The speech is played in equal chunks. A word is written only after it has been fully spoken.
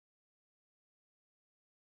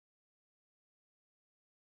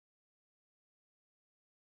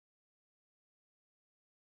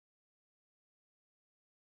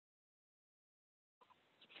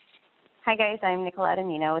Hi guys, I'm Nicolette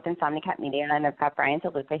Emmino with Insomnicat Media, and I've got Bryan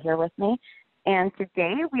DeLuca here with me. And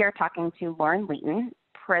today we are talking to Leetun,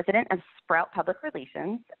 President of Sprout Public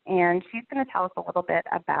Relations, and she's going to tell us a little bit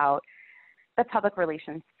about the public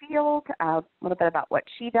relations field, a little bit about what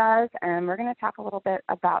she does, and we're going to talk a little bit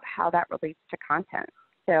about how that relates to content.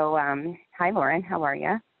 So, hi Lauren, how are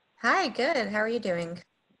you? Hi, good. How are you doing?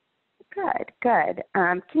 Good, good.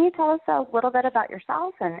 Can you tell us a little bit about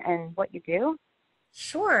yourself and what you do?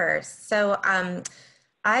 Sure. So I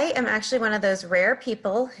am actually one of those rare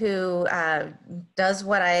people who does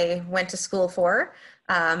what I went to school for.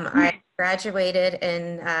 I graduated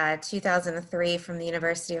in 2003 from the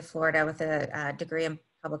University of Florida with a degree in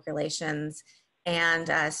public relations, and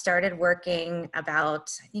started working about,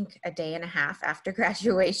 I think, a day and a half after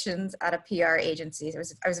graduations at a PR agency.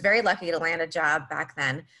 I was very lucky to land a job back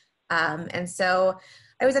then. And so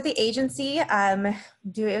I was at the agency, it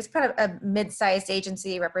was kind of a mid-sized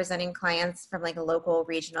agency representing clients from like a local,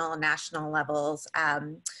 regional, and national levels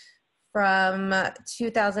from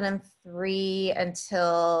 2003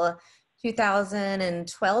 until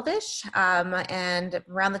 2012-ish. And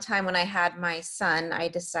around the time when I had my son, I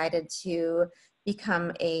decided to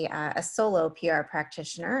become a solo PR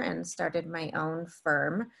practitioner and started my own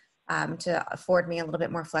firm to afford me a little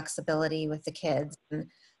bit more flexibility with the kids.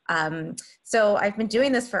 So I've been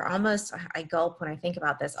doing this for almost, I gulp when I think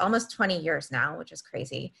about this, almost 20 years now, which is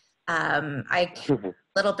crazy. I kept a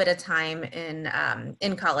little bit of time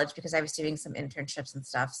in college because I was doing some internships and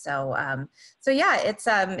stuff. So yeah,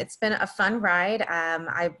 it's been a fun ride.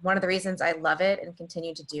 One of the reasons I love it and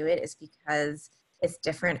continue to do it is because it's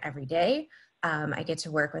different every day. I get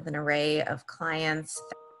to work with an array of clients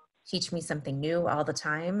that teach me something new all the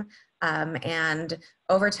time. And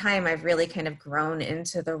over time, I've really kind of grown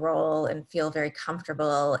into the role and feel very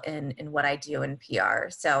comfortable in what I do in PR.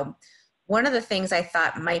 So one of the things I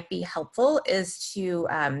thought might be helpful is to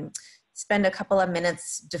spend a couple of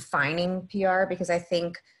minutes defining PR, because I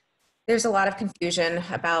think there's a lot of confusion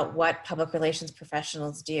about what public relations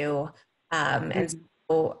professionals do. And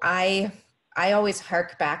so I always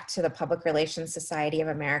hark back to the Public Relations Society of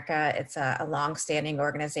America. It's a long-standing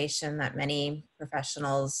organization that many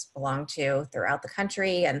professionals belong to throughout the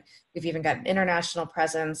country, and we've even got an international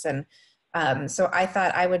presence. And so I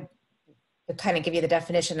thought I would kind of give you the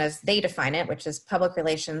definition as they define it, which is public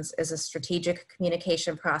relations is a strategic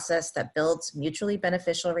communication process that builds mutually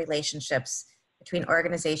beneficial relationships between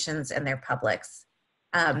organizations and their publics.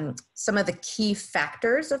 Some of the key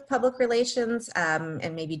factors of public relations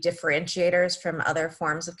and maybe differentiators from other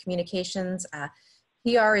forms of communications.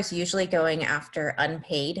 PR is usually going after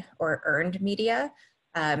unpaid or earned media.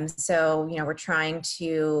 So, we're trying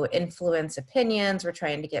to influence opinions, we're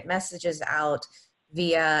trying to get messages out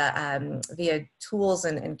via tools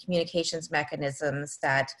and communications mechanisms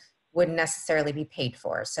that wouldn't necessarily be paid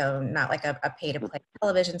for. So not like a pay-to-play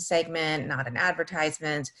television segment, not an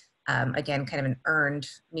advertisement. Again, kind of an earned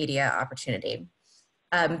media opportunity.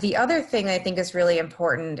 The other thing I think is really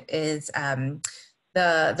important is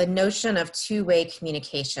the notion of two-way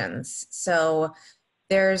communications. So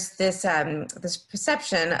there's this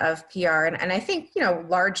perception of PR, and I think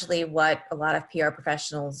largely what a lot of PR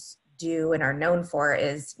professionals do and are known for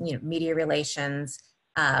is media relations,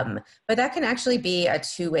 but that can actually be a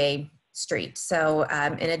two-way street. So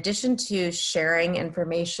in addition to sharing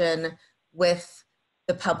information with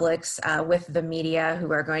the publics, with the media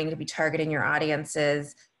who are going to be targeting your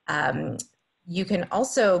audiences, you can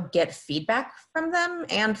also get feedback from them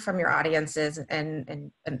and from your audiences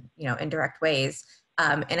in indirect ways.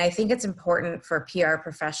 And I think it's important for PR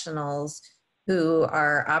professionals who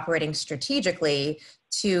are operating strategically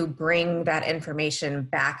to bring that information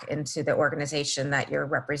back into the organization that you're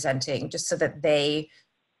representing, just so that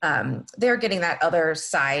they're getting that other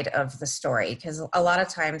side of the story. Because a lot of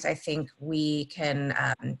times I think we can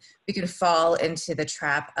fall into the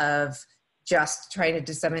trap of just trying to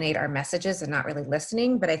disseminate our messages and not really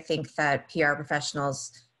listening. But I think that PR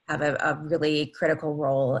professionals have a really critical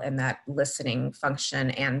role in that listening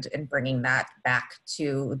function and in bringing that back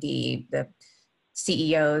to the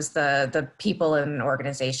CEOs, the people in an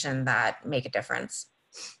organization that make a difference.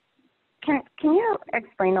 Can you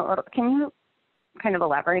explain a little? Can you kind of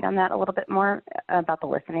elaborate on that a little bit more about the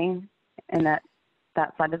listening and that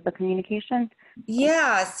side of the communication?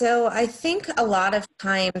 Yeah, so I think a lot of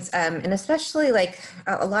times, and especially like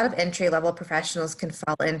a lot of entry-level professionals can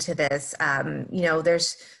fall into this.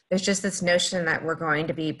 There's just this notion that we're going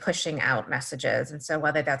to be pushing out messages, and so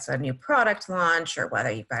whether that's a new product launch or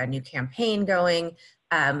whether you've got a new campaign going,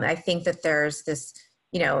 I think that there's this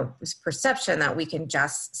this perception that we can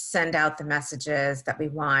just send out the messages that we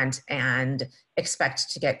want and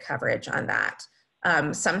expect to get coverage on that.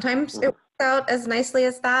 Sometimes it works out as nicely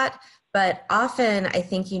as that, but often I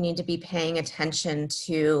think you need to be paying attention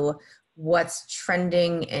to what's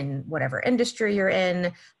trending in whatever industry you're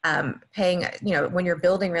in, when you're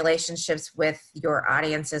building relationships with your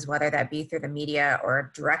audiences, whether that be through the media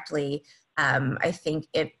or directly, I think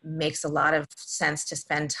it makes a lot of sense to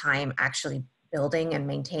spend time actually building and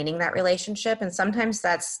maintaining that relationship. And sometimes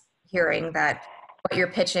that's hearing that what you're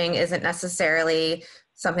pitching isn't necessarily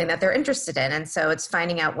something that they're interested in. And so it's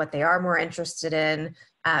finding out what they are more interested in,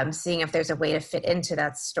 seeing if there's a way to fit into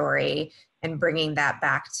that story, and bringing that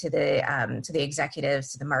back to the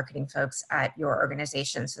executives, to the marketing folks at your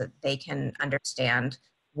organization, so that they can understand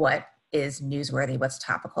what is newsworthy, what's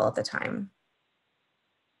topical at the time.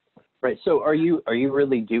 Right. So are you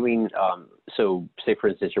really doing, so say for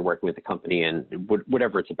instance, you're working with a company and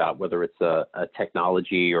whatever it's about, whether it's a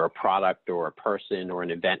technology or a product or a person or an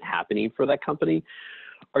event happening for that company,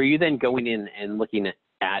 are you then going in and looking at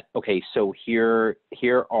okay, so here,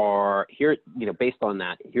 based on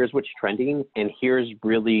that, here's what's trending, and here's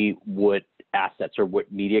really what assets or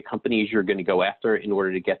what media companies you're going to go after in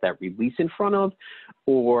order to get that release in front of?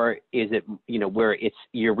 Or is it, where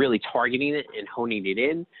you're really targeting it and honing it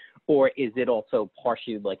in? Or is it also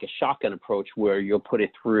partially like a shotgun approach where you'll put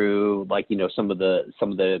it through some of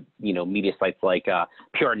the media sites like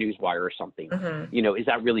PR Newswire or something? Mm-hmm. Is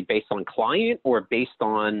that really based on client or based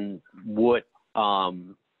on what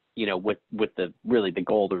what the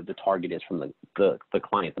goal or the target is from the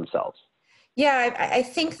client themselves? Yeah, I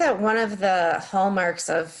think that one of the hallmarks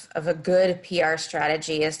of a good PR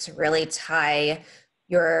strategy is to really tie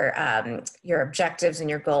your objectives and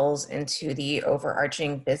your goals into the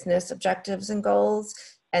overarching business objectives and goals.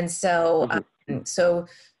 And so, so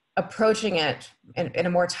approaching it in a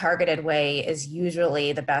more targeted way is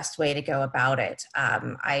usually the best way to go about it.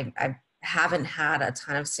 I haven't had a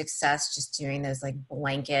ton of success just doing those like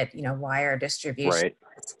blanket, wire distribution.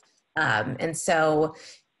 Right. And so,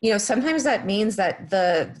 sometimes that means that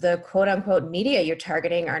the quote unquote media you're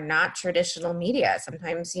targeting are not traditional media.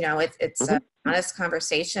 Sometimes, it's an honest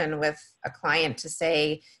conversation with a client to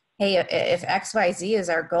say, hey, if XYZ is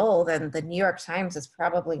our goal, then the New York Times is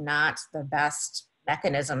probably not the best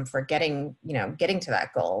mechanism for getting to that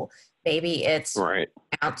goal. Maybe it's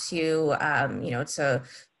out to, to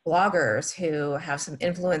bloggers who have some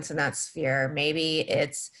influence in that sphere. Maybe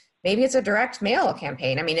it's a direct mail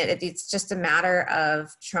campaign. I mean, it's just a matter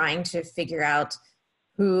of trying to figure out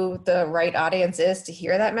who the right audience is to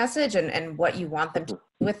hear that message and what you want them to do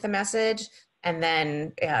with the message, and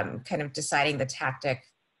then kind of deciding the tactic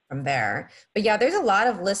from there. But yeah, there's a lot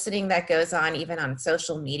of listening that goes on even on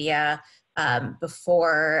social media.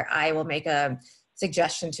 Before I will make a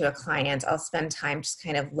suggestion to a client, I'll spend time just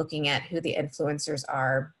kind of looking at who the influencers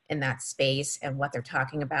are in that space and what they're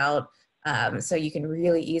talking about. So you can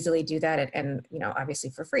really easily do that and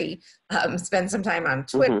obviously for free, spend some time on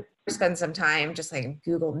Twitter, spend some time just like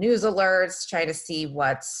Google News alerts, try to see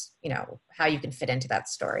what's, how you can fit into that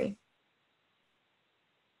story.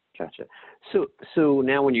 Gotcha. So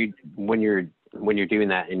now when you're doing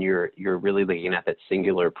that and you're really looking at that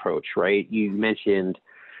singular approach, right? You mentioned,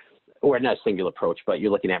 or not a singular approach, but you're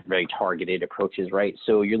looking at very targeted approaches, right?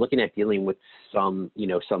 So you're looking at dealing with some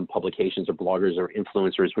publications or bloggers or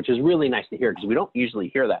influencers, which is really nice to hear because we don't usually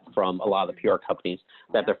hear that from a lot of the PR companies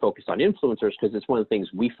that they're focused on influencers, because it's one of the things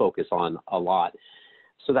we focus on a lot.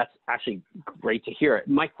 So that's actually great to hear.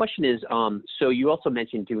 My question is, so you also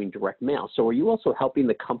mentioned doing direct mail. So are you also helping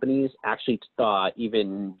the companies actually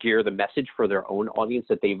even gear the message for their own audience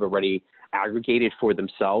that they've already aggregated for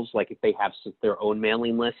themselves? Like if they have their own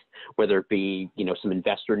mailing list, whether it be, some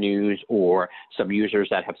investor news or some users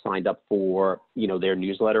that have signed up for, their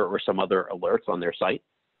newsletter or some other alerts on their site?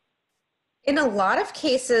 In a lot of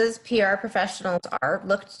cases, PR professionals are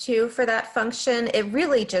looked to for that function. It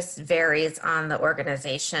really just varies on the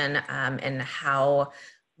organization and how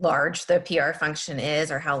large the PR function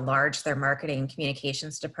is or how large their marketing and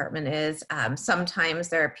communications department is. Sometimes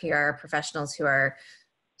there are PR professionals who are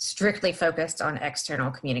strictly focused on external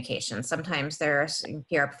communication. Sometimes there are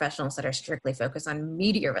PR professionals that are strictly focused on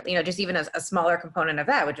media, just even a smaller component of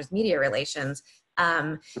that, which is media relations.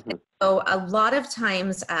 So a lot of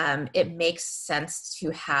times it makes sense to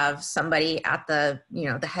have somebody at the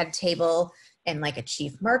head table in like a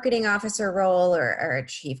chief marketing officer role or a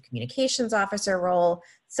chief communications officer role,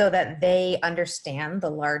 so that they understand the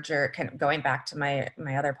larger, kind of going back to my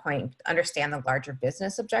other point, understand the larger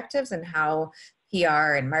business objectives and how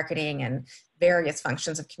PR and marketing and various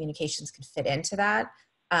functions of communications can fit into that.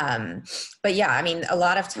 But yeah, I mean, a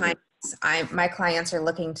lot of times my clients are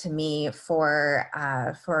looking to me for,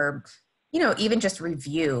 even just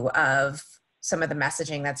review of some of the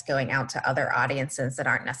messaging that's going out to other audiences that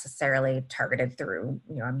aren't necessarily targeted through,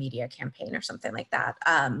 a media campaign or something like that.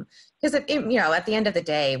 Because, at the end of the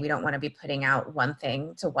day, we don't want to be putting out one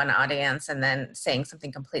thing to one audience and then saying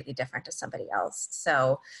something completely different to somebody else.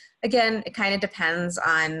 So again, it kind of depends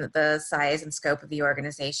on the size and scope of the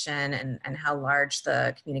organization and how large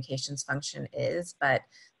the communications function is. But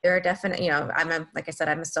there are definitely, like I said,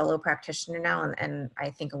 I'm a solo practitioner now, and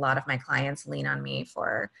I think a lot of my clients lean on me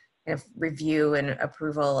for kind of review and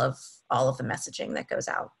approval of all of the messaging that goes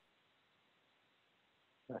out.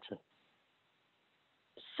 Gotcha.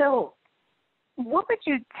 So what would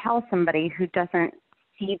you tell somebody who doesn't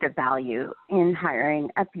see the value in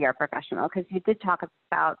hiring a PR professional? Because you did talk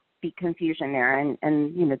about the confusion there and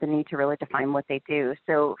the need to really define what they do.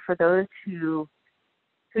 So for those who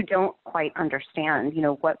don't quite understand,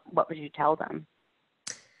 what would you tell them?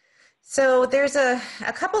 So there's a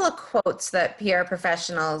couple of quotes that PR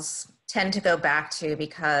professionals tend to go back to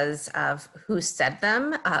because of who said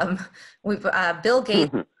them. Bill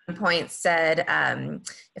Gates at one point said,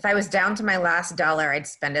 if I was down to my last dollar, I'd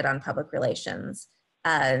spend it on public relations.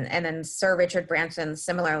 And then Sir Richard Branson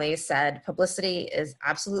similarly said, publicity is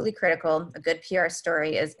absolutely critical. A good PR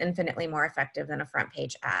story is infinitely more effective than a front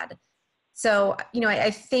page ad. So, I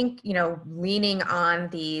think, leaning on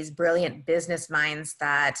these brilliant business minds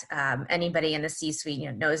that anybody in the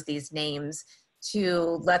C-suite, knows these names, to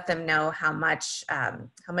let them know how much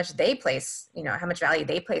they place, how much value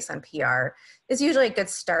they place on PR is usually a good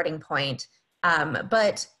starting point.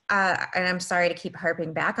 But and I'm sorry to keep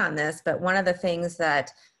harping back on this, but one of the things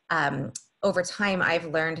that over time I've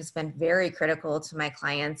learned has been very critical to my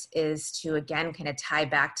clients is to, again, kind of tie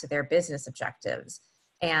back to their business objectives.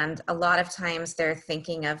 And a lot of times they're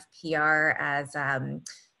thinking of PR as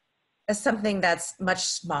something that's much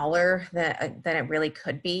smaller than it really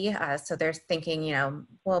could be. So they're thinking,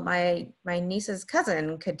 well, my niece's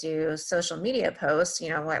cousin could do social media posts.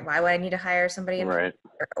 Why would I need to hire somebody? Right.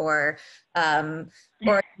 Or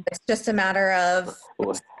it's just a matter of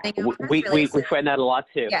we find that a lot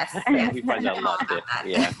too. Yes. We find that a lot too.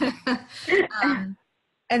 Yeah.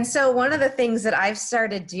 And so one of the things that I've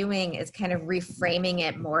started doing is kind of reframing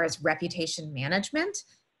it more as reputation management.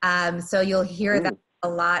 So you'll hear that a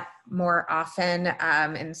lot more often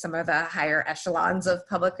in some of the higher echelons of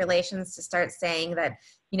public relations, to start saying that,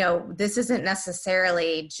 this isn't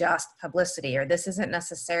necessarily just publicity, or this isn't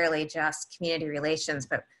necessarily just community relations,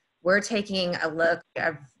 but we're taking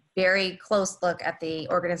a very close look at the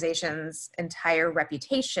organization's entire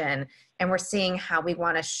reputation, and we're seeing how we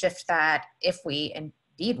want to shift that, if we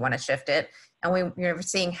indeed want to shift it, and we're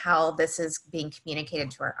seeing how this is being communicated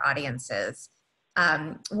to our audiences.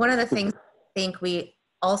 One of the things I think we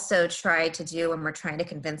also try to do when we're trying to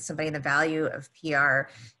convince somebody the value of PR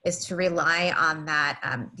is to rely on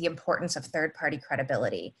that, the importance of third-party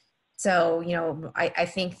credibility. So, I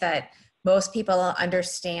think that most people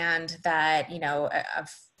understand that,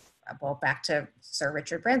 well, back to Sir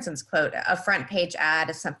Richard Branson's quote, a front page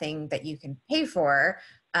ad is something that you can pay for,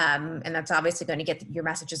 and that's obviously going to get your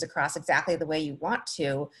messages across exactly the way you want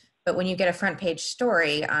to. But when you get a front page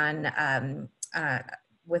story on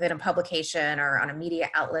within a publication or on a media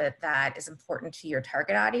outlet that is important to your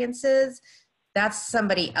target audiences, that's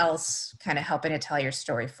somebody else kind of helping to tell your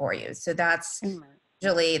story for you. So that's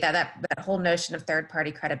usually that whole notion of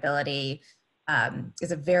third-party credibility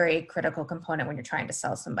is a very critical component when you're trying to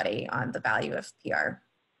sell somebody on the value of PR.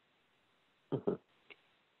 Mm-hmm.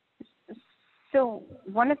 So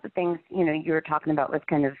one of the things, you were talking about was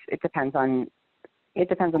kind of, it depends on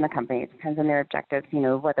the company. It depends on their objectives,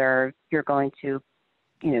 whether you're going to,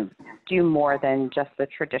 do more than just the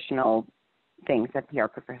traditional things that PR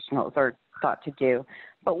professionals are thought to do.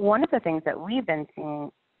 But one of the things that we've been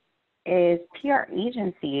seeing is PR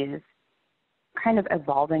agencies kind of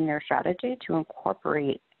evolving their strategy to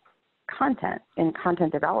incorporate content in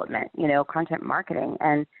content development, content marketing.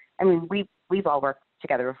 And I mean, we've all worked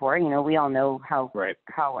together before, we all know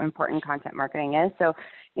how important content marketing is. So,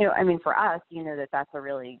 for us, that's a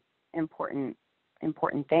really important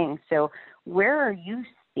thing. So where are you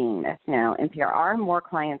seeing this now in PR? Are more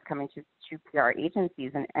clients coming to PR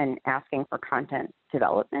agencies and asking for content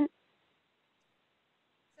development?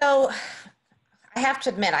 So I have to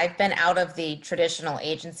admit, I've been out of the traditional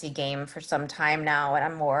agency game for some time now, and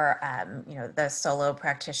I'm more, the solo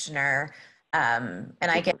practitioner, and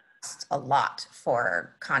I get asked a lot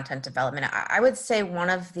for content development. I would say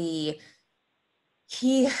one of the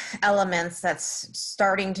key elements that's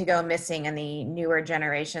starting to go missing in the newer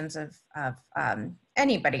generations of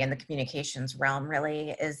anybody in the communications realm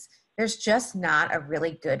really, is there's just not a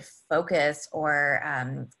really good focus or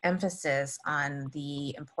emphasis on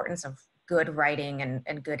the importance of good writing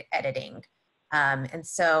and good editing. And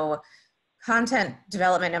so content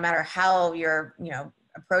development, no matter how you're,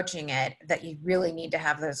 approaching it, that you really need to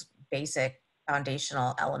have those basic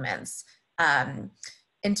foundational elements.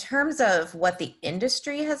 In terms of what the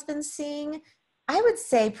industry has been seeing, I would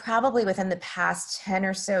say probably within the past 10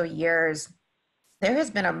 or so years, there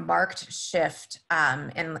has been a marked shift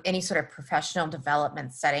in any sort of professional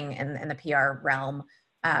development setting in the PR realm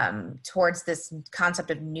towards this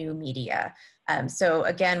concept of new media. So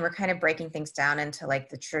again, we're kind of breaking things down into like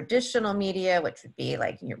the traditional media, which would be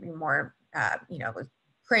like your more,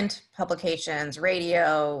 print publications,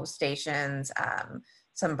 radio stations,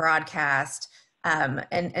 some broadcast,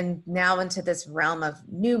 and now into this realm of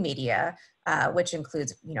new media, which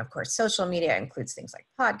includes, of course, social media. It includes things like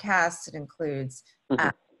podcasts. It includes,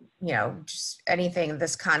 just anything,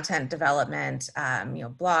 this content development,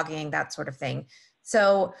 blogging, that sort of thing.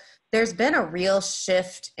 So there's been a real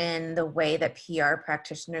shift in the way that PR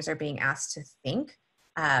practitioners are being asked to think.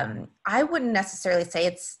 I wouldn't necessarily say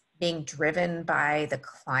it's being driven by the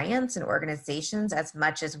clients and organizations as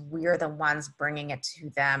much as we're the ones bringing it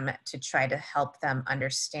to them to try to help them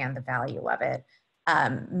understand the value of it.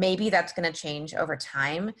 Maybe that's going to change over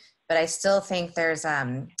time, but I still think there's,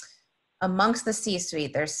 amongst the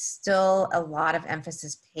C-suite, there's still a lot of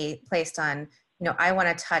emphasis placed on, I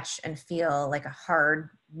want to touch and feel like a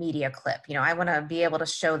hard media clip. I want to be able to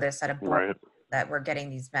show this at a board. Right. That we're getting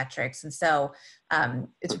these metrics. And so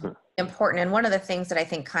it's important. And one of the things that I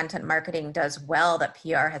think content marketing does well that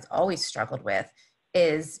PR has always struggled with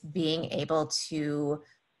is being able to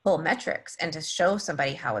pull metrics and to show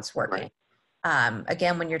somebody how it's working. Right.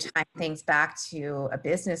 Again, when you're tying things back to a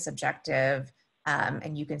business objective,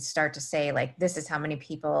 and you can start to say, like, this is how many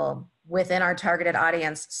people within our targeted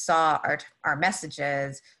audience saw our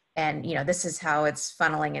messages, and this is how it's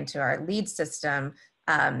funneling into our lead system,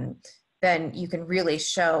 then you can really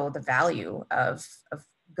show the value of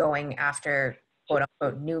going after quote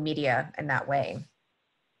unquote new media in that way.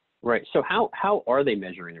 Right. So how are they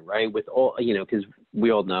measuring it, right? With all, because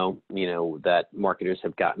we all know, that marketers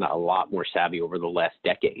have gotten a lot more savvy over the last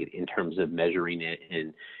decade in terms of measuring it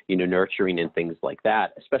and, nurturing and things like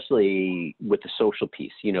that, especially with the social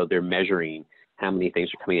piece. They're measuring how many things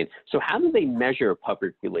are coming in. So how do they measure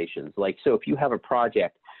public relations? Like, so if you have a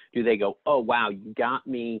project, do they go, oh, wow, you got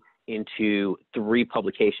me into 3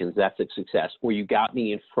 publications, that's a success, or you got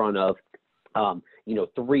me in front of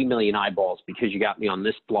 3 million eyeballs because you got me on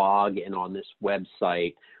this blog and on this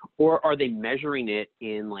website? Or are they measuring it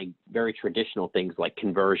in like very traditional things like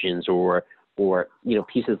conversions or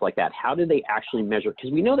pieces like that? How do they actually measure?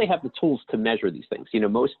 Because we know they have the tools to measure these things.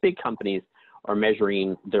 Most big companies are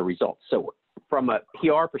measuring their results. So from a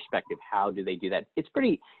PR perspective, how do they do that? It's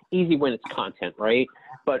pretty easy when it's content, right?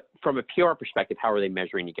 But from a PR perspective, how are they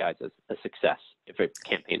measuring you guys as a success, if a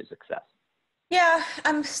campaign is a success? Yeah,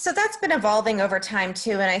 so that's been evolving over time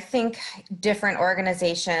too. And I think different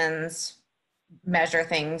organizations measure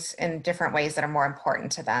things in different ways that are more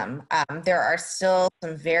important to them. There are still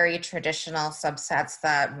some very traditional subsets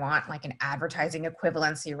that want like an advertising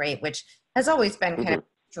equivalency rate, which has always been kind of a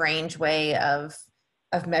strange way of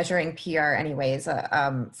measuring PR anyways.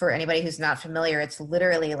 For anybody who's not familiar, it's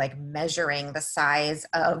literally like measuring the size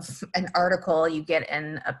of an article you get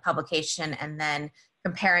in a publication and then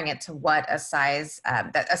comparing it to what a size,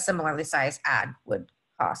 that a similarly sized ad would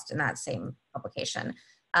cost in that same publication.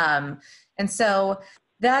 And so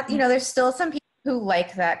that, there's still some people who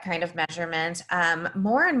like that kind of measurement.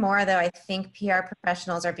 More and more though, I think PR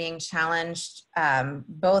professionals are being challenged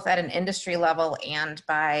both at an industry level and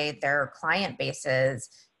by their client bases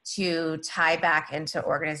to tie back into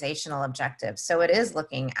organizational objectives. So it is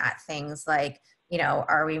looking at things like,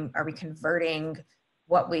 are we converting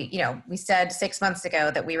what we said 6 months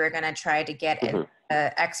ago that we were going to try to get in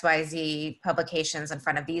XYZ publications in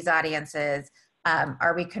front of these audiences.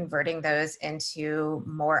 Are we converting those into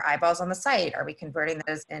more eyeballs on the site? Are we converting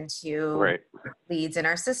those into leads in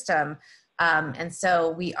our system? And so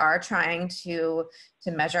we are trying to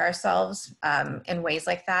measure ourselves in ways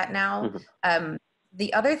like that now.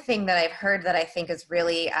 The other thing that I've heard that I think is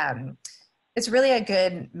really, it's really a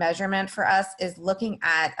good measurement for us is looking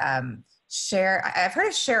at share. I've heard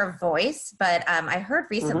of share of voice, but I heard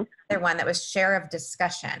recently another one that was share of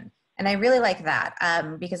discussion. And I really like that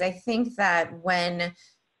because I think that when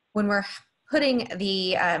we're putting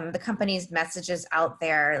the company's messages out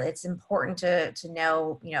there, it's important to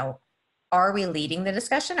know, are we leading the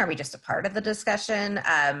discussion? Are we just a part of the discussion?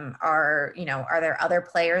 Are there other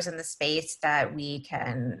players in the space that we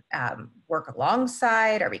can work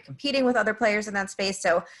alongside? Are we competing with other players in that space?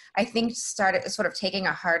 So I think started sort of taking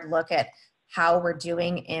a hard look at how we're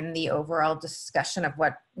doing in the overall discussion of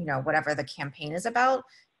what, whatever the campaign is about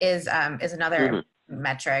is another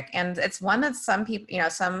metric. And it's one that some people,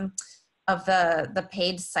 some of the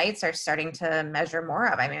paid sites are starting to measure more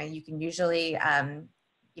of. I mean, you can usually,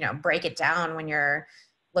 break it down when you're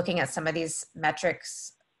looking at some of these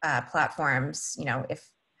metrics platforms, if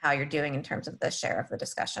how you're doing in terms of the share of the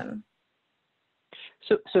discussion.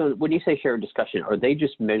 So when you say share of discussion, are they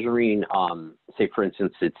just measuring, say for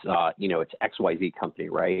instance, it's XYZ company,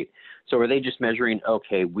 right? So are they just measuring,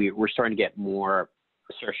 okay, we're starting to get more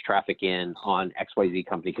search traffic in on XYZ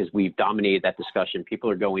company because we've dominated that discussion. People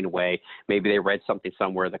are going away. Maybe they read something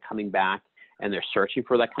somewhere, they're coming back and they're searching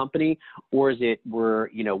for that company? Or is it we're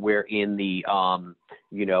in the,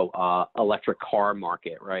 electric car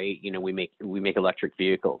market, right? We make electric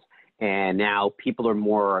vehicles. And now people are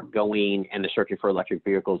more going and they're searching for electric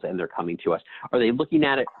vehicles and they're coming to us. Are they looking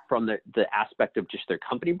at it from the aspect of just their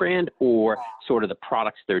company brand or sort of the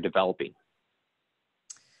products they're developing?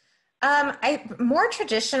 More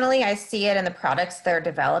traditionally, I see it in the products they're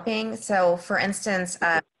developing. So for instance,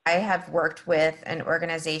 I have worked with an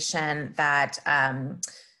organization that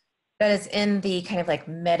is in the kind of like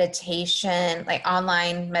meditation, like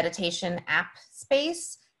online meditation app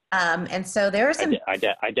space. And so there are some. I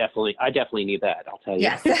definitely need that. I'll tell you.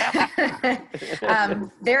 Yes.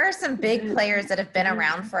 There are some big players that have been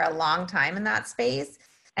around for a long time in that space.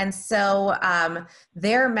 And so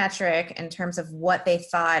their metric in terms of what they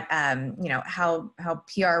thought, how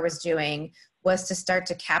PR was doing was to start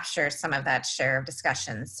to capture some of that share of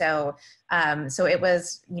discussion. So it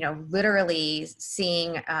was, literally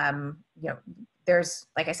seeing, there's,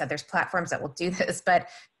 like I said, there's platforms that will do this, but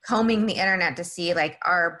combing the internet to see like,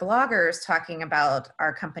 are bloggers talking about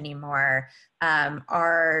our company more,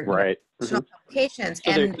 are right. publications,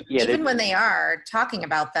 So and even when they are talking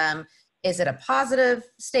about them, is it a positive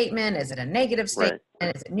statement? Is it a negative statement?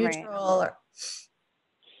 Right. Is it neutral? Right.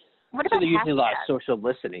 What about they're using a lot of social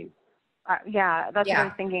listening. That's what I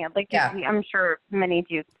was thinking. I'm sure many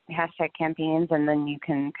do hashtag campaigns, and then you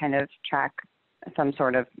can kind of track some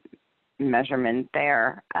sort of measurement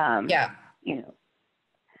there.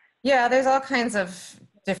 There's all kinds of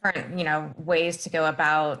different, ways to go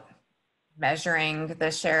about measuring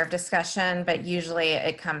the share of discussion, but usually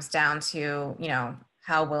it comes down to,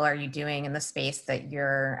 how well are you doing in the space that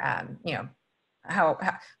you're, how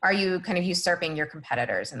are you kind of usurping your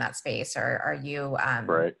competitors in that space, or are you,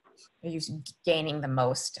 are you gaining the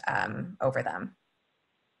most over them?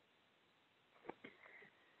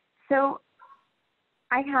 So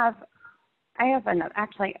I have another,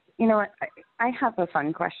 actually, I have a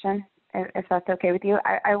fun question, if that's okay with you.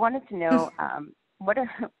 I wanted to know, what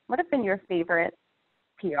have been your favorite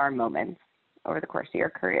PR moments over the course of your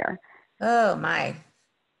career? Oh my.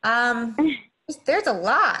 There's a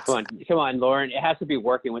lot. Come on, Lauren. It has to be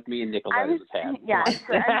working with me and Nicolette in the past. Yeah, I'm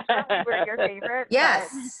sure we were your favorite.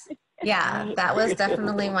 Yes. But... Yeah, that was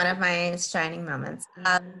definitely one of my shining moments.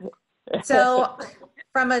 So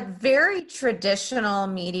from a very traditional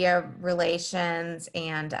media relations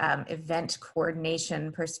and event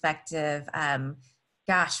coordination perspective,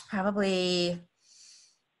 probably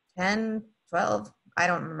 10, 12, I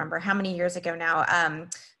don't remember how many years ago now.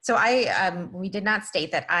 So we did not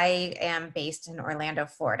state that I am based in Orlando,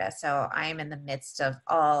 Florida. So I'm in the midst of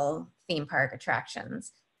all theme park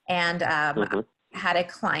attractions. And I had a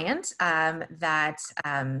client that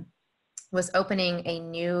was opening a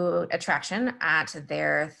new attraction at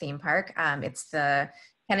their theme park. It's the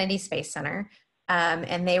Kennedy Space Center.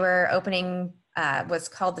 And they were opening what's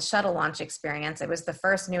called the Shuttle Launch Experience. It was the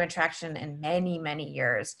first new attraction in many, many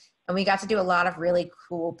years. And we got to do a lot of really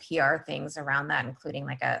cool PR things around that, including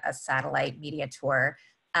like a satellite media tour.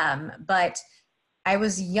 But I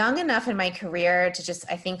was young enough in my career to just,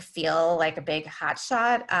 I think, feel like a big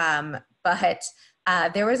hotshot. But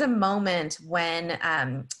there was a moment when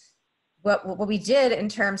what we did in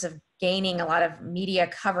terms of gaining a lot of media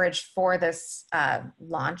coverage for this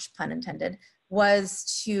launch, pun intended,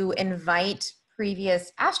 was to invite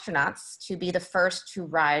previous astronauts to be the first to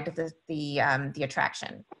ride the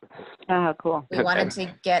attraction. Oh, cool. We wanted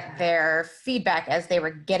to get their feedback as they were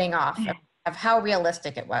getting off of how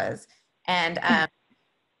realistic it was. And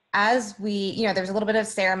as we, there was a little bit of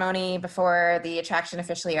ceremony before the attraction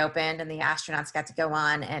officially opened and the astronauts got to go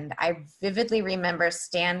on. And I vividly remember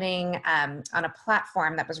standing on a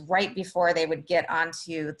platform that was right before they would get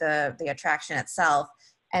onto the attraction itself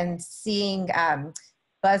and seeing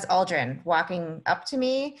Buzz Aldrin walking up to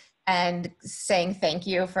me and saying thank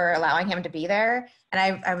you for allowing him to be there.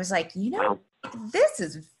 And I was like, Wow. this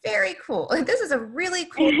is very cool. This is a really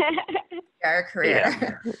cool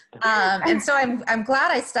career. Yeah. And so I'm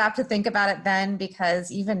glad I stopped to think about it then,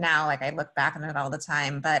 because even now, like, I look back on it all the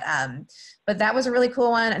time. But that was a really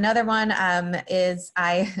cool one. Another one is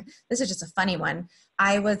this is just a funny one.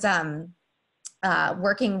 I was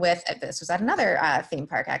working with, this was at another theme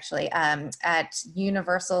park actually, at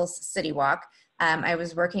Universal's City Walk. I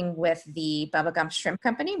was working with the Bubba Gump Shrimp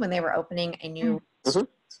Company when they were opening a new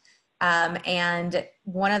Mm-hmm. and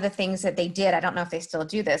one of the things that they did, I don't know if they still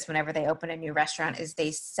do this whenever they open a new restaurant, is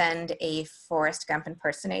they send a Forrest Gump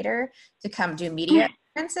impersonator to come do media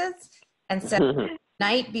appearances. And so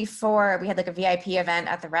night before, we had like a VIP event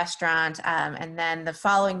at the restaurant, and then the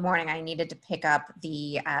following morning I needed to pick up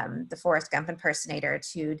the Forrest Gump impersonator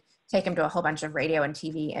to take him to a whole bunch of radio and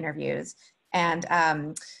TV interviews. And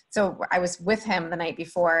so I was with him the night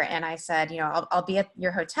before, and I said, I'll be at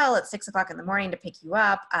your hotel at 6 o'clock in the morning to pick you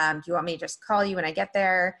up. Do you want me to just call you when I get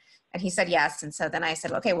there? And he said yes. And so then I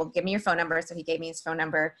said, okay, well, give me your phone number. So he gave me his phone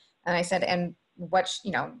number, and I said, and what's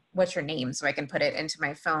your name, so I can put it into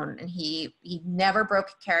my phone. And he never broke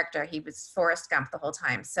character. He was Forrest Gump the whole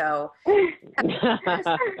time. So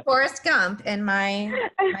Forrest Gump in my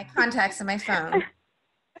contacts in my phone.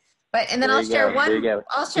 And then I'll share one more.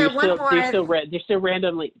 Do you still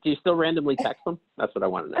randomly text them? That's what I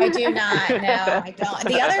want to know. I do not. No, I don't.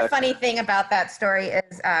 The other funny thing about that story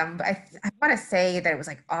is, I want to say that it was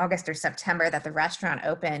like August or September that the restaurant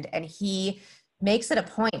opened, and he makes it a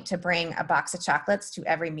point to bring a box of chocolates to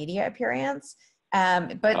every media appearance.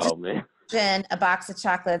 But imagine a box of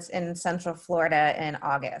chocolates in Central Florida in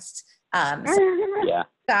August.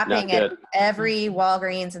 Stopping at every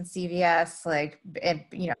Walgreens and CVS,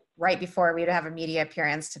 right before we would have a media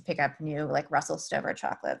appearance to pick up new like Russell Stover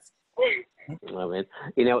chocolates. Oh man,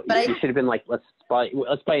 you should have been like, let's buy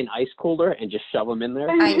an ice cooler and just shove them in there.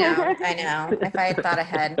 I know. If I had thought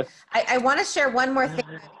ahead. I want to share one more thing.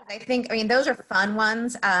 I think, those are fun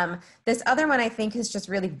ones. This other one I think is just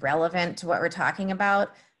really relevant to what we're talking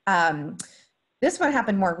about. This one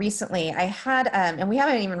happened more recently. I had, and we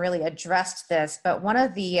haven't even really addressed this, but one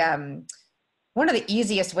of the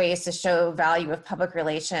easiest ways to show value of public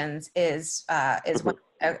relations is when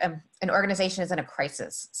an organization is in a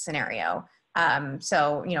crisis scenario. One of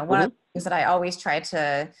the things that I always try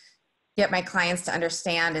to get my clients to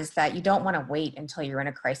understand is that you don't want to wait until you're in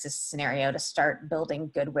a crisis scenario to start building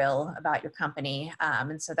goodwill about your company.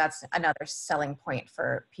 And so that's another selling point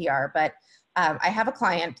for PR. But I have a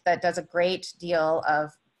client that does a great deal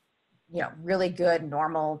of, really good,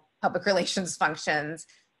 normal public relations functions.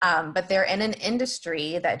 But they're in an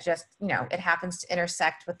industry that just, it happens to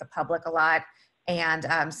intersect with the public a lot.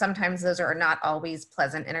 And sometimes those are not always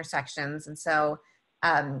pleasant intersections. And so,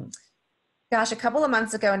 a couple of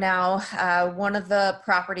months ago now, one of the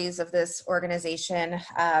properties of this organization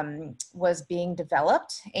was being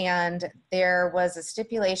developed. And there was a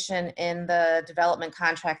stipulation in the development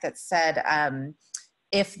contract that said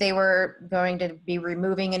if they were going to be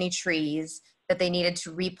removing any trees, that they needed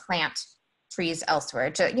to replant trees elsewhere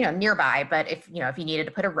to, nearby. But if you needed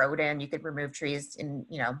to put a road in, you could remove trees and,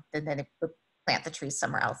 then it would plant the trees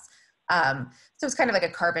somewhere else. So it's kind of like a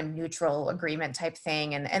carbon neutral agreement type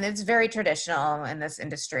thing. And it's very traditional in this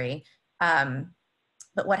industry.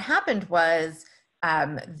 But what happened was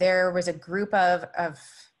there was a group of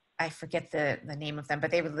I forget the name of them,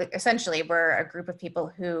 but they essentially were a group of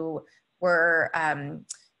people who were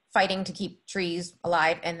fighting to keep trees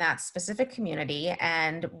alive in that specific community,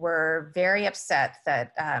 and were very upset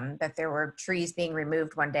that that there were trees being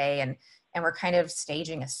removed one day, and were kind of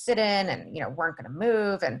staging a sit-in, and weren't going to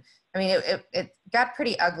move. And it got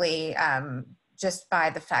pretty ugly just by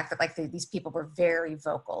the fact that these people were very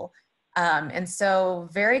vocal. And so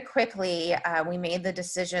very quickly we made the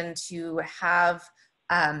decision to have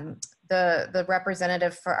the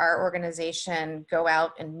representative for our organization go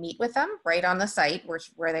out and meet with them right on the site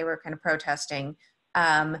where they were kind of protesting.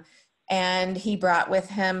 And he brought with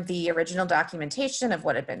him the original documentation of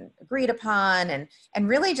what had been agreed upon, and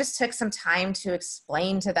really just took some time to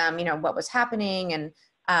explain to them, what was happening.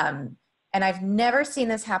 And I've never seen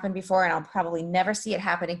this happen before, and I'll probably never see it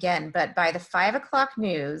happen again. But by the 5 o'clock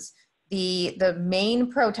news, the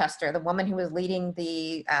main protester, the woman who was leading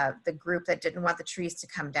the group that didn't want the trees to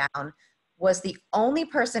come down, was the only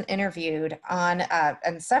person interviewed on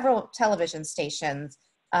several television stations,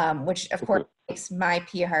 which of course makes my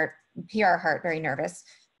PR heart very nervous.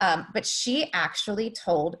 But she actually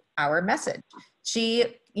told our message. She,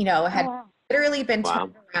 had literally been Wow.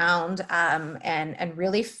 turned around, and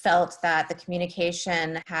really felt that the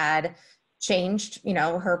communication had changed, you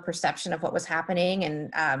know, her perception of what was happening.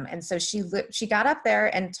 And so she got up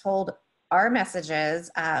there and told our messages,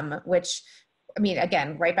 which, I mean,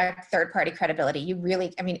 again, right back to third-party credibility. You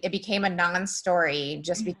really, I mean, it became a non-story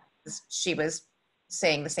just because she was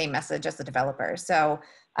saying the same message as the developer. So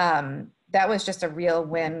that was just a real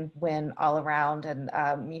win-win all around. And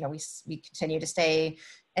you know, we continue to stay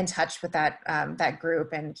in touch with that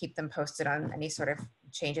group and keep them posted on any sort of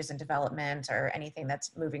changes in development or anything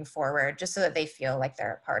that's moving forward, just so that they feel like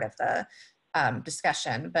they're a part of the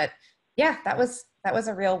discussion. But yeah, that was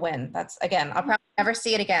a real win. That's, again, I'll probably never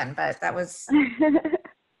see it again, but that was.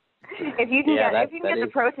 If you can get the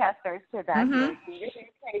protesters to that, you're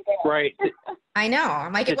pretty good. Right. I know.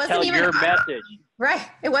 I'm like, to it wasn't tell even your message. Right.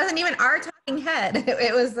 It wasn't even our talking head.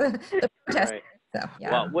 It was the protesters. Right. So,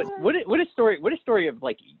 yeah. Well, what a story of,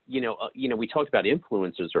 like, you know, we talked about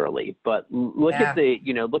influencers early, but look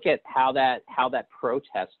at how that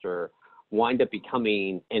protester wind up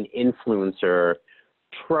becoming an influencer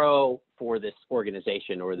for this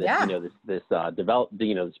organization, or this, you know, this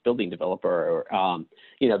building developer, or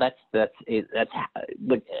that's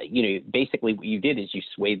like, you know, basically what you did is you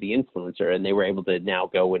swayed the influencer, and they were able to now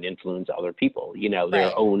go and influence other people, you know,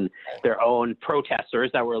 their own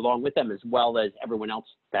protesters that were along with them, as well as everyone else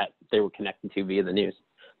that they were connected to via the news.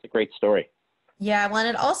 It's a great story. Yeah, well, and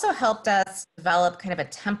it also helped us develop kind of a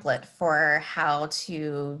template for how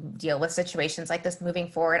to deal with situations like this moving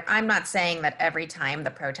forward. I'm not saying that every time the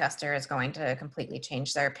protester is going to completely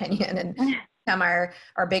change their opinion and become our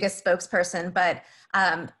biggest spokesperson, but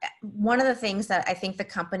one of the things that I think the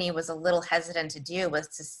company was a little hesitant to do was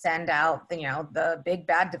to send out, you know, the big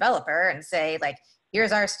bad developer and say, like,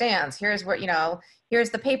 here's our stance, here's what, you know, here's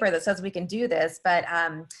the paper that says we can do this, but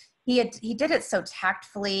he did it so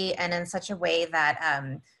tactfully and in such a way that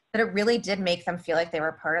that it really did make them feel like they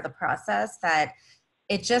were part of the process, that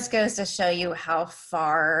it just goes to show you how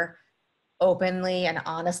far openly and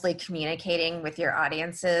honestly communicating with your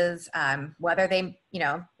audiences, whether they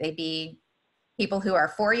be people who are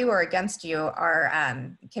for you or against you,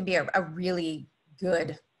 can be a really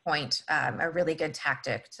good point, a really good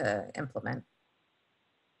tactic to implement.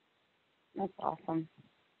 That's awesome.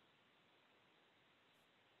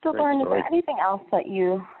 So, Lauren, is there anything else that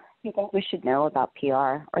you think we should know about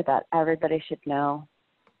PR, or that everybody should know?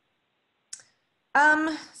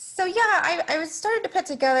 So yeah, I started to put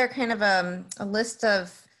together kind of a list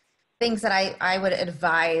of things that I would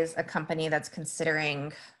advise a company that's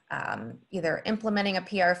considering either implementing a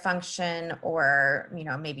PR function, or, you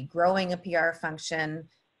know, maybe growing a PR function.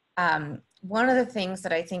 One of the things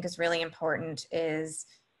that I think is really important is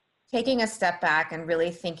taking a step back and really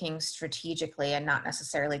thinking strategically and not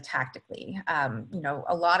necessarily tactically. You know,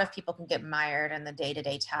 a lot of people can get mired in the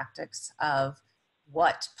day-to-day tactics of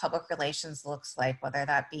what public relations looks like, whether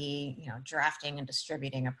that be, you know, drafting and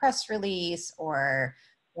distributing a press release, or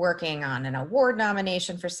working on an award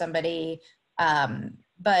nomination for somebody.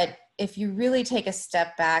 But if you really take a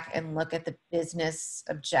step back and look at the business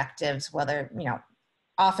objectives, whether, you know,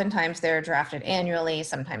 oftentimes they're drafted annually,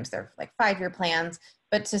 sometimes they're like 5-year plans,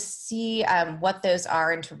 but to see what those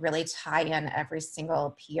are and to really tie in every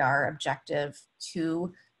single PR objective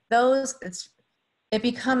to those,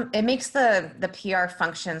 it makes the PR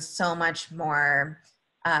function so much more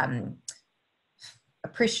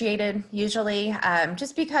appreciated usually,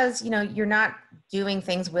 just because, you know, you're not doing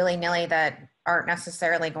things willy-nilly that aren't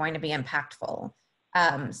necessarily going to be impactful.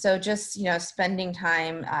 So just, you know, spending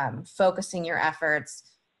time focusing your efforts,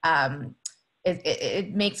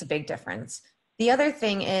 it makes a big difference. The other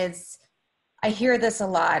thing is, I hear this a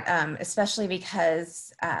lot, especially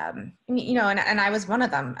because, you know, and I was one of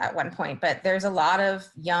them at one point, but there's a lot of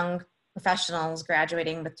young professionals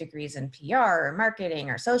graduating with degrees in PR or marketing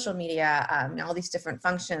or social media, all these different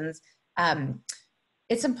functions.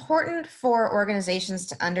 It's important for organizations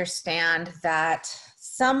to understand that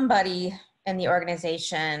somebody in the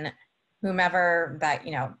organization, whomever that,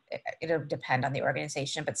 you know, it'll depend on the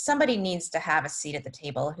organization, but somebody needs to have a seat at the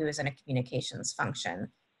table who is in a communications function.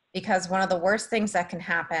 Because one of the worst things that can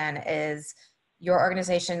happen is your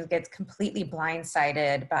organization gets completely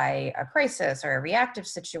blindsided by a crisis or a reactive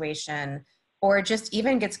situation, or just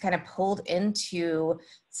even gets kind of pulled into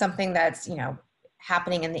something that's, you know,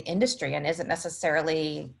 happening in the industry and isn't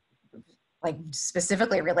necessarily like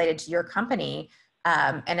specifically related to your company.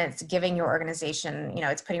 And it's giving your organization, you know,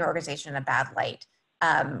 it's putting your organization in a bad light.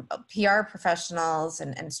 PR professionals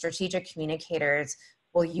and strategic communicators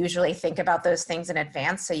will usually think about those things in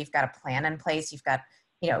advance. So you've got a plan in place. You've got,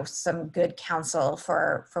 you know, some good counsel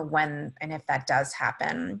for when and if that does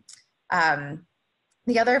happen.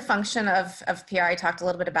 The other function of PR, I talked a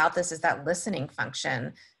little bit about this, is that listening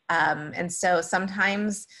function. And so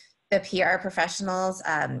sometimes the PR professionals,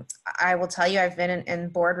 I will tell you, I've been in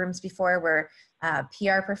boardrooms before where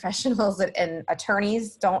PR professionals and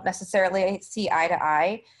attorneys don't necessarily see eye to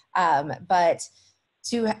eye, but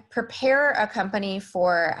to prepare a company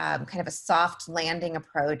for kind of a soft landing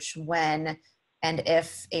approach when and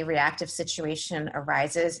if a reactive situation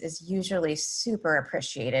arises is usually super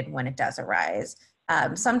appreciated when it does arise.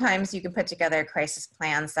 Sometimes you can put together crisis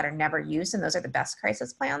plans that are never used, and those are the best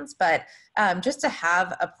crisis plans, but just to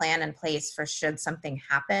have a plan in place for should something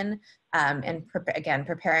happen, and again,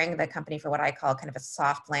 preparing the company for what I call kind of a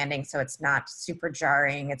soft landing, so it's not super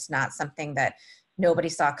jarring, it's not something that nobody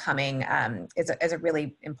saw coming, is a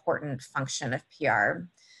really important function of PR.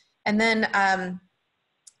 And then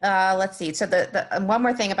let's see, so the one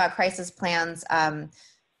more thing about crisis plans,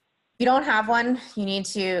 if you don't have one, you need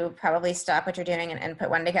to probably stop what you're doing and put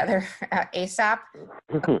one together ASAP.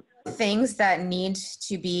 Things that need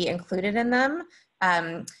to be included in them.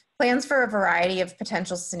 Plans for a variety of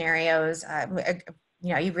potential scenarios.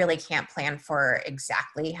 You really can't plan for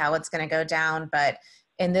exactly how it's going to go down, but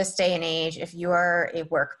in this day and age, if you are a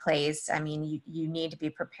workplace, I mean, you need to be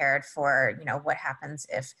prepared for, what happens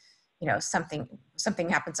if something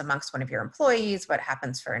happens amongst one of your employees, what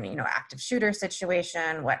happens for an, active shooter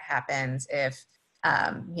situation, what happens if,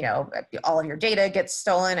 all of your data gets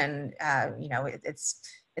stolen and,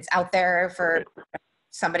 it's out there for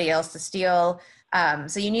somebody else to steal.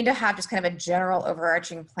 So you need to have just kind of a general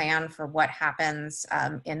overarching plan for what happens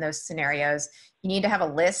in those scenarios. You need to have a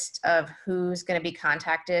list of who's going to be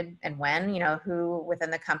contacted and when, who within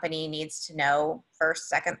the company needs to know first,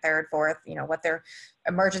 second, third, fourth, what their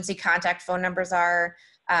emergency contact phone numbers are.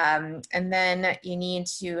 And then you need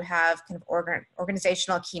to have kind of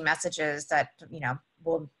organizational key messages that,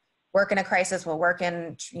 will work in a crisis, will work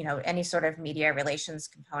in, any sort of media relations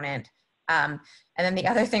component. And then the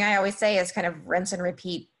other thing I always say is kind of rinse and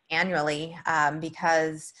repeat annually,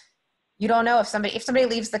 because you don't know if somebody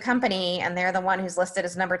leaves the company and they're the one who's listed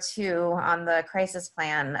as number 2 on the crisis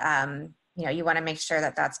plan. You want to make sure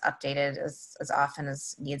that that's updated as often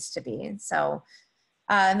as needs to be. So,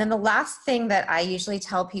 and then the last thing that I usually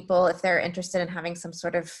tell people if they're interested in having some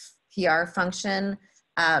sort of PR function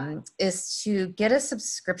is to get a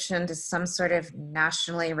subscription to some sort of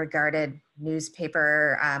nationally regarded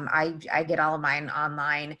newspaper. I get all of mine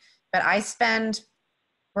online, but I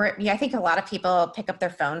think a lot of people pick up their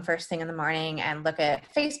phone first thing in the morning and look at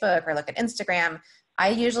Facebook or look at Instagram. I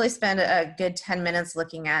usually spend a good 10 minutes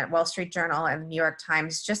looking at Wall Street Journal and New York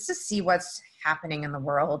Times just to see what's happening in the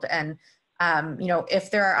world. And, if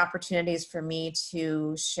there are opportunities for me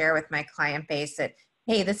to share with my client base that,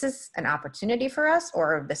 hey, this is an opportunity for us,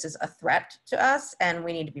 or this is a threat to us, and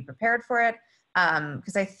we need to be prepared for it.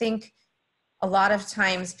 Because I think a lot of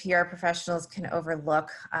times PR professionals can overlook,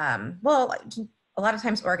 a lot of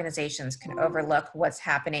times organizations can overlook what's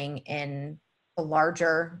happening in a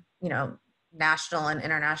larger, national and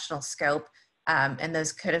international scope. And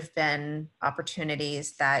those could have been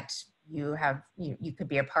opportunities that you could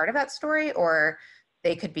be a part of that story, or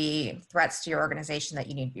they could be threats to your organization that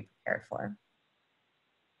you need to be prepared for.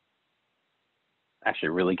 Actually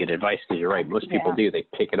really good advice, because you're right. Most people do. They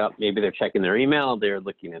pick it up. Maybe they're checking their email. They're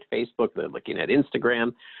looking at Facebook. They're looking at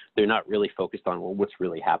Instagram. They're not really focused on, what's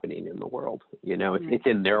really happening in the world. It's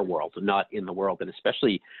in their world, not in the world. And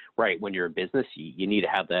especially, right, when you're a business, you need to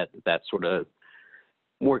have that sort of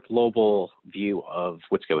more global view of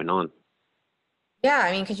what's going on. Yeah,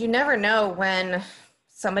 I mean, because you never know when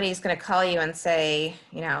somebody's going to call you and say,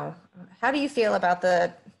 how do you feel about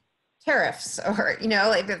the tariffs? Or,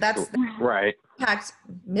 that's right. Impact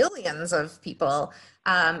millions of people.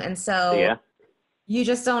 And so you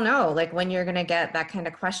just don't know when you're going to get that kind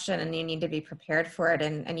of question, and you need to be prepared for it.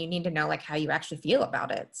 And you need to know how you actually feel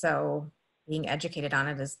about it. So being educated on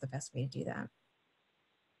it is the best way to do that.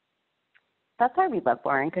 That's why we love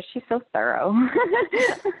Lauren, because she's so thorough.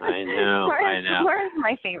 I know. Lauren's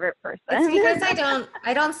my favorite person. It's because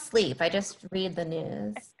I don't sleep. I just read the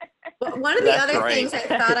news. But one of the other things I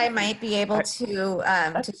thought I might be able to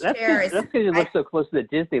share is... That's because you live so close to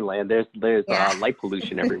Disneyland. There's light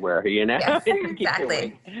pollution everywhere, Yes,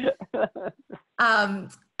 exactly.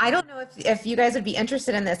 I don't know if you guys would be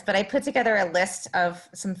interested in this, but I put together a list of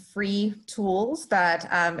some free tools that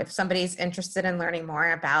if somebody's interested in learning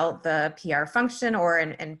more about the PR function or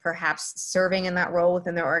in perhaps serving in that role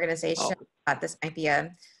within their organization, this might be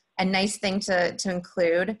a nice thing to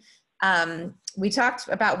include. we talked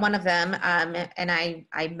about one of them, and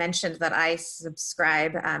I mentioned that I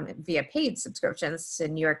subscribe via paid subscriptions to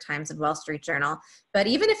New York Times and Wall Street Journal. But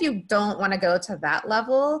even if you don't want to go to that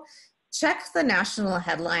level, check the national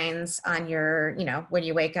headlines on your, when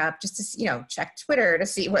you wake up, just to, check Twitter to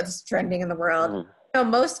see what's trending in the world.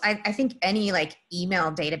 I think any like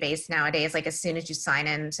email database nowadays, like as soon as you sign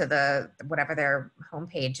into whatever their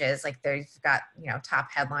homepage is, like they've got, top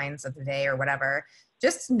headlines of the day or whatever.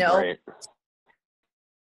 Just know.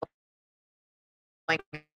 Right.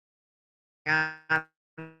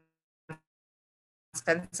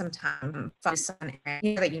 Spend some time focus on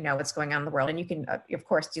it, that you know what's going on in the world, and you can of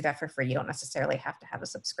course do that for free. You don't necessarily have to have a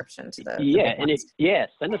subscription to the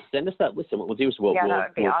send us that list, and what we'll do is we'll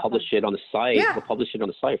publish it on the site. We'll publish it on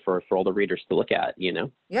the site for all the readers to look at.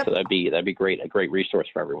 Yep. So that'd be great, a great resource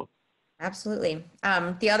for everyone. Absolutely.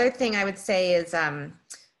 The other thing I would say is kind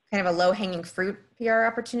of a low-hanging fruit PR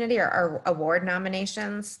opportunity or award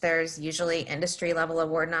nominations. There's usually industry level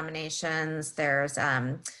award nominations. There's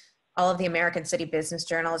all of the American City Business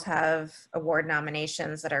Journals have award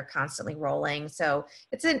nominations that are constantly rolling. So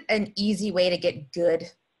it's an easy way to get good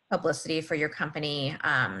publicity for your company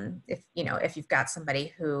if you've got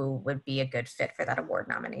somebody who would be a good fit for that award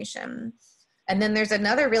nomination. And then there's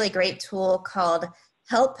another really great tool called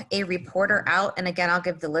Help a Reporter Out. And again, I'll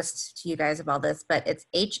give the list to you guys of all this, but it's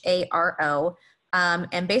HARO.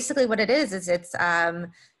 And basically what it is it's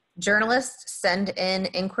journalists send in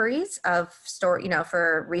inquiries of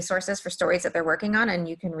for resources for stories that they're working on, and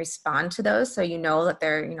you can respond to those. So that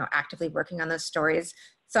they're, actively working on those stories.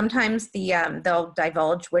 Sometimes they'll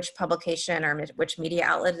divulge which publication or which media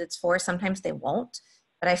outlet it's for. Sometimes they won't.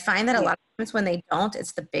 But I find that a lot of times when they don't,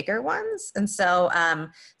 it's the bigger ones. And so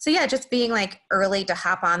just being like early to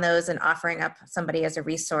hop on those and offering up somebody as a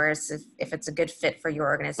resource if it's a good fit for your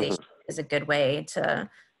organization is a good way to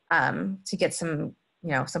get some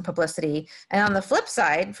publicity. And on the flip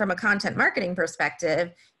side, from a content marketing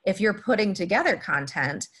perspective, if you're putting together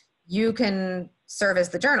content, you can serve as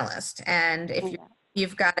the journalist. And if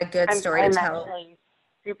you've got a good story to tell. I'm actually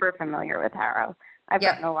super familiar with Haro. I've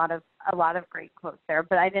gotten a lot of great quotes there,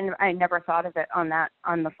 but I never thought of it on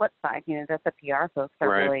the flip side, that the PR folks are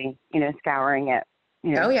really, scouring it,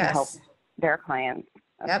 to help their clients.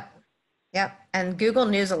 Yep. And Google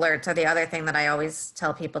News alerts are the other thing that I always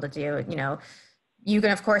tell people to do. You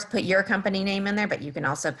can of course put your company name in there, but you can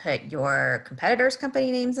also put your competitors'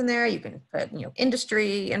 company names in there. You can put,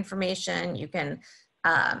 industry information. You can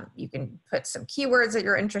put some keywords that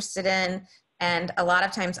you're interested in. And a lot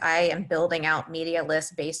of times I am building out media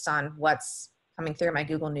lists based on what's coming through my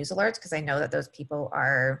Google News alerts, because I know that those people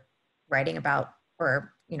are writing about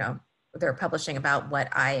or, they're publishing about what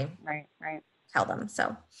I tell them.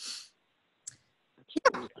 So,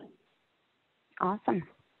 yeah. Awesome.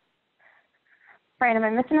 Bryan, am I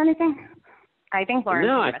missing anything? I think Lauren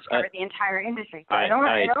pretty much covered the entire industry, so I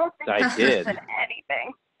don't think I'm missing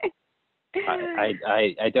anything.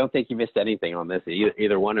 I don't think you missed anything on this.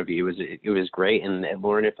 Either one of you. It was great. And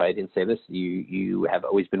Lauren, if I didn't say this, you have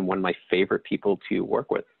always been one of my favorite people to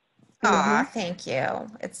work with. Aw, thank you.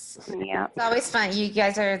 It's always fun. You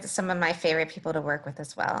guys are some of my favorite people to work with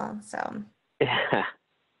as well. So.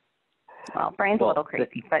 Well, Bryan's a little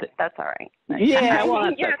crazy, but that's all right. Yeah, well,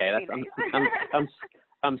 that's okay.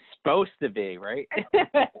 I'm supposed to be, right?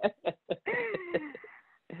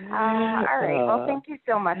 All right. Well, thank you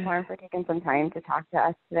so much, Lauren, for taking some time to talk to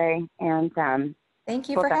us today. And thank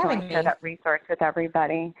you for having me. Share that resource with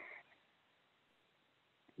everybody.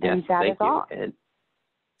 Yes, and that is all. And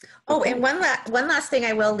one last thing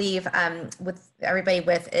I will leave with everybody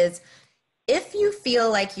with is, if you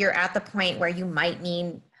feel like you're at the point where you might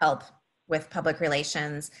need help with public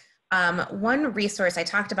relations, one resource, I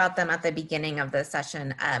talked about them at the beginning of the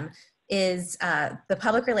session, is the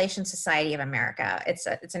Public Relations Society of America. It's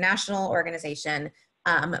a national organization,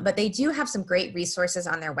 but they do have some great resources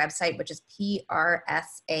on their website, which is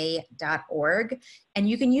prsa.org. And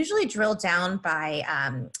you can usually drill down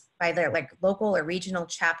by their like local or regional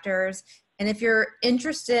chapters. And if you're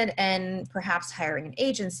interested in perhaps hiring an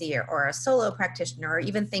agency or a solo practitioner, or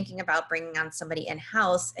even thinking about bringing on somebody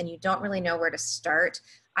in-house and you don't really know where to start,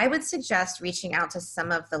 I would suggest reaching out to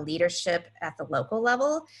some of the leadership at the local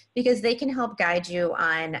level, because they can help guide you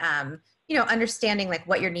on, understanding like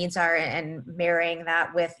what your needs are and marrying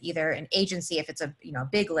that with either an agency if it's a,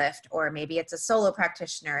 big lift, or maybe it's a solo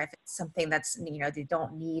practitioner if it's something that's, they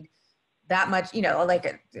don't need that much,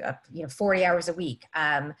 40 hours a week.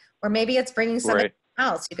 Or maybe it's bringing somebody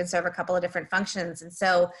else. You can serve a couple of different functions. And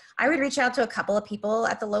so I would reach out to a couple of people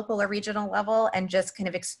at the local or regional level and just kind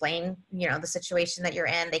of explain, the situation that you're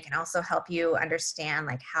in. They can also help you understand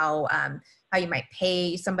like how how you might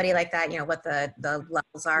pay somebody like that, what the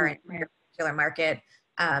levels are in your particular market.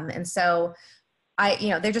 And so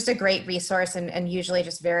they're just a great resource and usually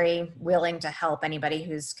just very willing to help anybody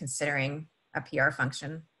who's considering a PR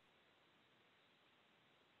function.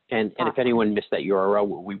 And if anyone missed that URL,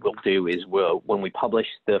 what we will do is when we publish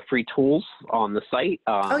the free tools on the site,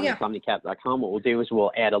 Insomnicat.com, what we'll do is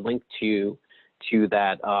we'll add a link to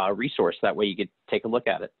that resource. That way you could take a look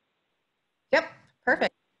at it. Yep,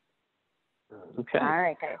 perfect. Okay. All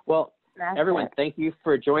right, guys. Well, everyone, thank you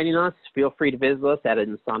for joining us. Feel free to visit us at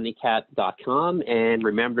Insomnicat.com, and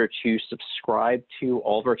remember to subscribe to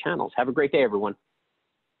all of our channels. Have a great day, everyone.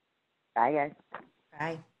 Bye, guys.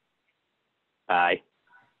 Bye. Bye.